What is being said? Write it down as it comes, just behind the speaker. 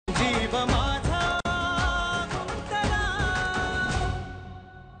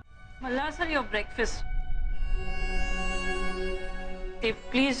Sir your breakfast. ते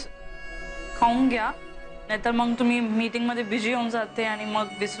please खाऊन घ्या, नाहीतर मग तुम्ही मीटिंग मध्ये बिझी होऊन जाते आणि मग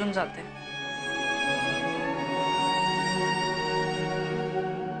विसरून जाते.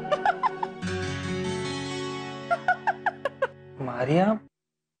 मारिया,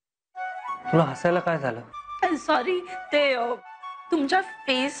 तुला हसायला काय झालं? सॉरी, ते तुमच्या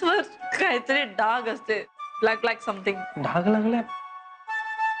फेसवर काहीतरी डाग असते, लाईक समथिंग. डाग लागलाय?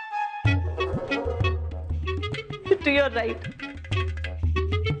 To your right.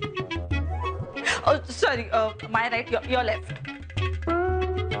 Sorry, my right, your left.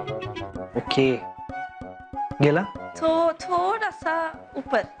 Okay. गेला? थोडासा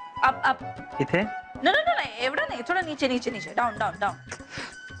ऊपर, अप. इथे? नाही, एवढा नाही, थोडा नीचे, डाऊन.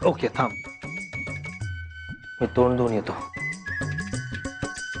 ओके, थांब, मी तोंड धुवून येतो.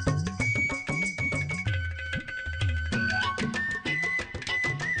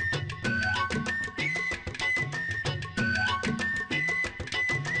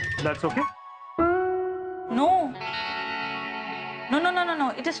 That's okay? No,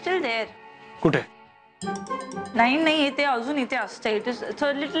 it is still there. कुठे? नाही, इथे अजून इथे असते. It is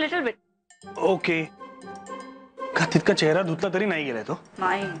little bit. Okay. का तितका चेहरा धुतला तरी नाही गेलाय तो?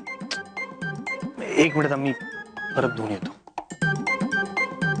 नाही. एक मिनिट, मी परत धुवून येतो.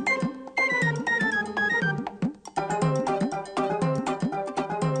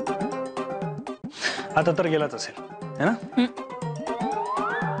 आता तर गेलाच असेल, है ना?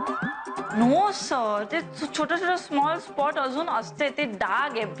 नो सर, ते छोटा स्मॉल स्पॉट अजून असते. ते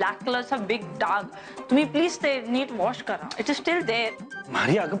डाग आहे, ब्लॅक कलरचा बिग डाग. तुम्ही प्लीज ते नीट वॉश करा. It is still there.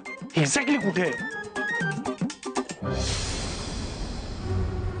 Maria, अगं एक्झॅक्टली कुठे आहे?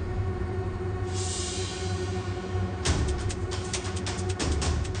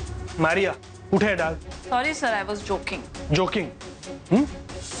 मारिया, कुठे आहे डाग? Sorry sir, I was joking. Joking?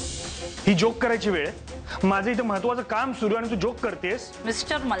 He joke करायची वेळ आहे? माझं इथे महत्वाचं काम सुरू आणि तू जोक करतेस?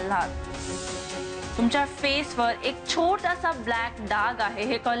 मिस्टर मल्हार, तुमच्या फेसवर एक छोटासा ब्लॅक डाग आहे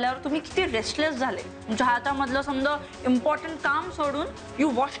हे कळल्यावर तुम्ही किती रेस्टलेस झाले. तुमच्या हातामधलं समजा इम्पॉर्टंट काम सोडून you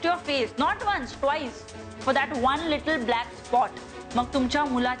washed your face not once, twice for that one little black spot. मग तुमच्या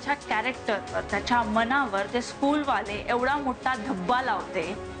मुलाच्या कॅरेक्टरवर, त्याच्या मनावर ते स्कूलवाले एवढा मोठा धब्बा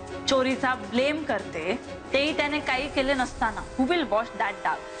लावते, चोरीचा ब्लेम करते, तेही त्याने काही केले नसताना. हु विल वॉश दॅट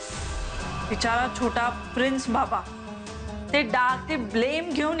डाग? बिचारा छोटा प्रिन्स बाबा ते डाग, ते ब्लेम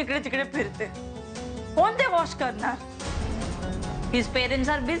घेऊन इकडे तिकडे फिरते. कोण ते वॉश करणार? His parents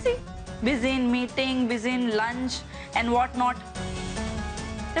R busy in meeting, busy in lunch and what not.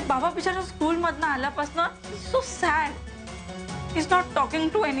 ते बाबा बिचारा स्कूल मधनं आल्यापासून so sad. He is not talking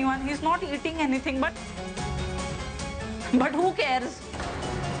to anyone, he is not eating anything, but who CARES?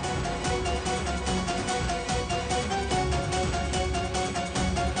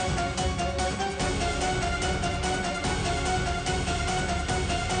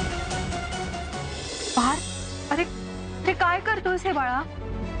 अरे ते काय करतोस हे बाळा?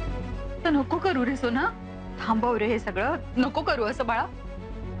 तर नको करू रे सोना. थांबव रे, हे सगळं नको करू असं बाळा.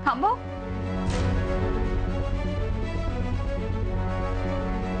 थांबव.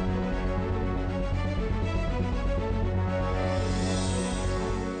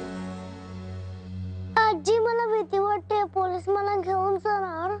 आजी, मला भीती वाटते. पोलीस मला घेऊन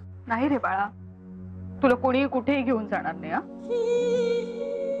जाणार. नाही रे बाळा, तुला कोणी कुठेही घेऊन जाणार नाही.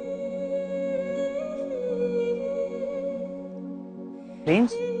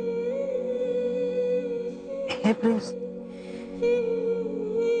 प्रिन्स, हे प्रिन्स,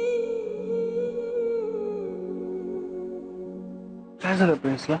 काय झालं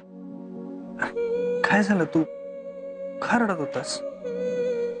प्रिन्सला? काय झालं? तू का रडत होतास?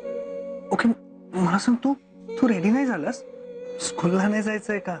 ओके, मला सांग, तू रेडी नाही झालास? स्कूलला नाही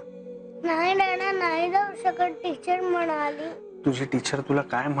जायचंय का? नाही डॅडा, नाही जाऊ शकत. टीचर म्हणाली. तुझी टीचर तुला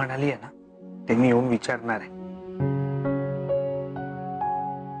काय म्हणाली आहे ना, ते मी येऊन विचारणार आहे.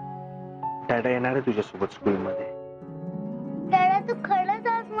 डॅडा येणार आहे तुझ्यासोबत स्कूलमध्ये. डॅडा, तू खरंच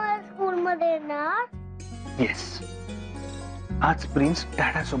आज मला स्कूलमध्ये येणार? येस, आज प्रिन्स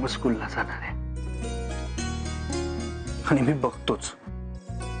डॅडा सोबत स्कूलला जाणार आहे. आणि मी बघतोच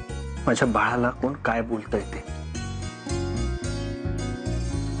माझ्या बाळाला कोण काय बोलतंय ते.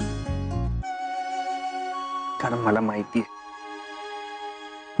 कारण मला माहिती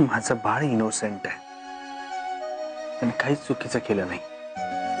आहे माझं बाळ इनोसेंट आहे. त्याने काहीच चुकीचं केलं नाही.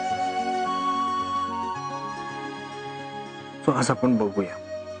 सो आज आपण बघूया.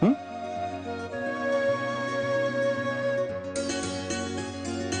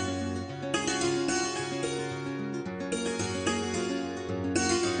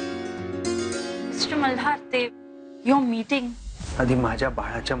 मिस्टर मल्हार, ते युअर मीटिंग आधी माझ्या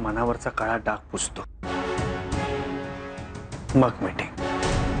बाळाच्या मनावरचा काळा डाग पुसतो, मग मीटिंग.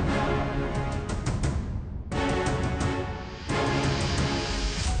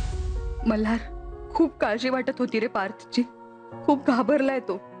 मल्हार, खूप काळजी वाटत होती रे पार्थची. खूप घाबरलाय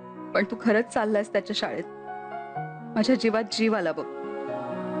तो. पण तू खरंच चाललायस त्याच्या शाळेत. माझ्या जीवात जीव आला बघ.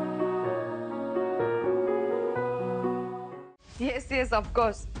 Yes yes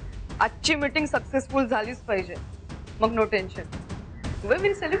of course. आजची मीटिंग सक्सेसफुल झालीच पाहिजे. मग no tension, we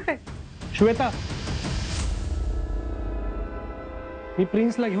will celebrate. Shweta, मी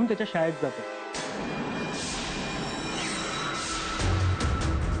प्रिन्सला घेऊन त्याच्या शाळेत जातो.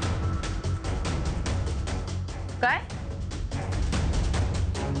 काय?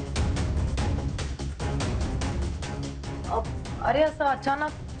 अरे असं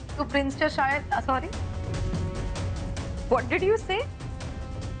अचानक तू प्रिन्सच्या शाळेत? सॉरी, व्हॉट डिड यू से?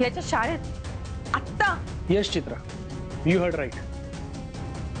 याच्या शाळेत आत्ता? Yes Chitra, you heard right.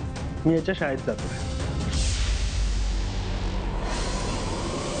 मी याच्या शाळेत जातो.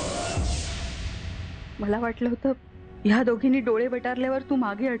 मला वाटलं होतं ह्या दोघींनी डोळे वटारल्यावर तू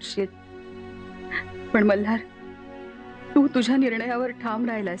मागे हटशील. पण मल्हार, तू तुझ्या निर्णयावर ठाम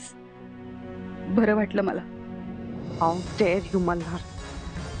राहिलास. बरं वाटलं मला. हाऊ डेअर यू मल्हार,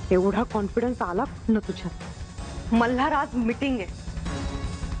 एवढा कॉन्फिडन्स आला कुठनं तुझ्यात? मल्हार, आज मीटिंग आहे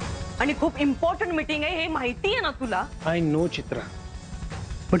आणि खूप इम्पॉर्टंट मीटिंग आहे, हे माहिती आहे ना तुला? I know Chitra,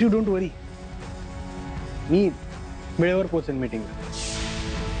 but you don't वरी. मी वेळेवर पोहोचेन मीटिंगला.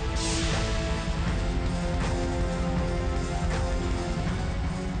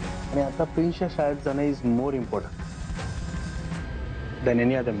 आणि आता प्रिन्सच्या शाळेत जाणं is more important than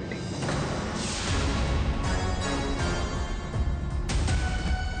any other meeting.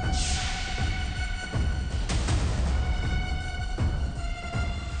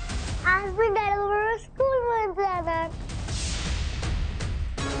 आज मी डॅडबरोबर स्कूल मध्ये जाणार.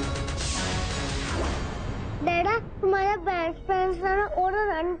 डॅडा, तू माझ्या बेस्ट फ्रेंड्सना ओरड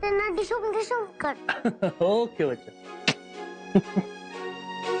आणि त्यांना डिशोम कर. ओके बच्चा.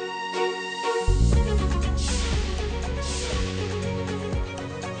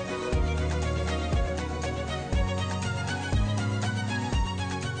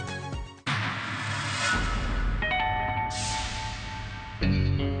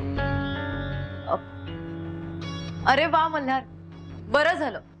 अरे वा मल्हार, बरं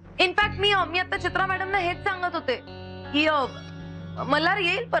झालं. इनफॅक्ट मी आता चित्रा मॅडमना हेच सांगत होते की मल्हार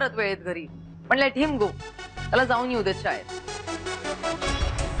येईल परत वेळेत घरी, पण लेट हिम गो. त्याला जाऊन येऊ देत शाळेत.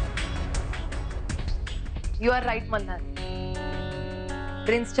 You R right Malhar.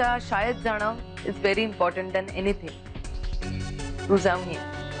 प्रिन्सच्या शाळेत जाणं is very important than anything. तू जाऊन ये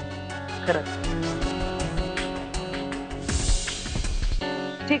खरंच.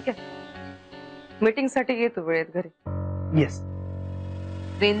 ठीक आहे, मीटिंग साठी ये तू वेळेत घरी. येस.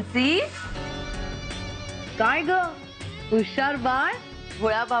 प्रिन्सी, काय ग हुशार बाळ.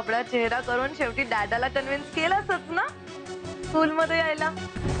 भोळा बाबळा चेहरा करून शेवटी डॅडाला कन्व्हिन्स केलंसच ना स्कूल मध्ये यायला.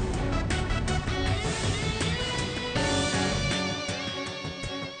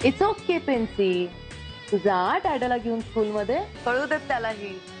 इट्स ओके प्रिन्सी, तुझा डॅडाला घेऊन स्कूल मध्ये कळू देत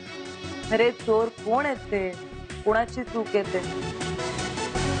त्यालाही. अरे चोर कोण आहेत ते, कोणाची चूक येते.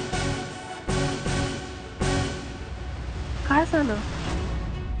 काय झालं?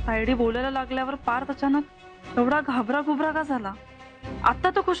 तायडी बोलायला लागल्यावर पार्थ अचानक एवढा घाबरा घुबरा का झाला? आता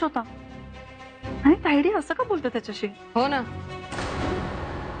तो खुश होता आणि तायडी असं का बोलतो त्याच्याशी? हो ना.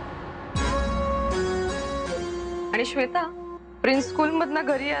 आणि श्वेता, प्रिन्स स्कूल मधनं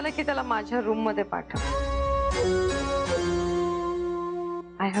घरी आला की त्याला माझ्या रूम मध्ये पाठव.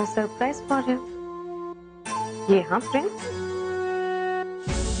 आय हॅव सरप्राईज फॉर हिम. ये हा प्रिन्स.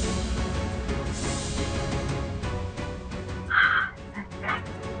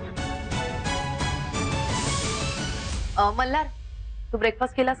 मल्हार, तू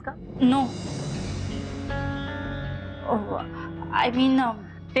ब्रेकफास्ट केलास का? नो. आय मीन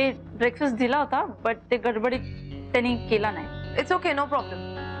ते ब्रेकफास्ट दिला होता, बट ते गडबडीत त्यांनी केला नाही. It's okay, no problem.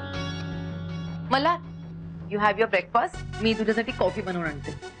 Malhar, you have your breakfast. मी तुझ्यासाठी कॉफी बनवून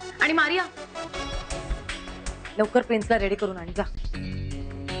आणते. आणि मारिया, लवकर प्रिन्सला रेडी करून आण जा.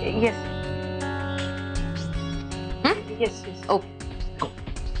 Yes yes yes. ओके.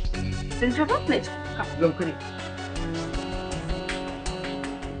 लवकर ये.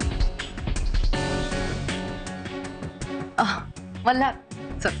 मल्हार,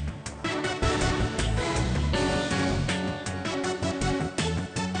 चल.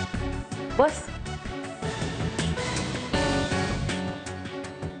 बस,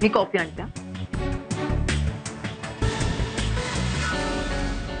 मी कॉफी आणते.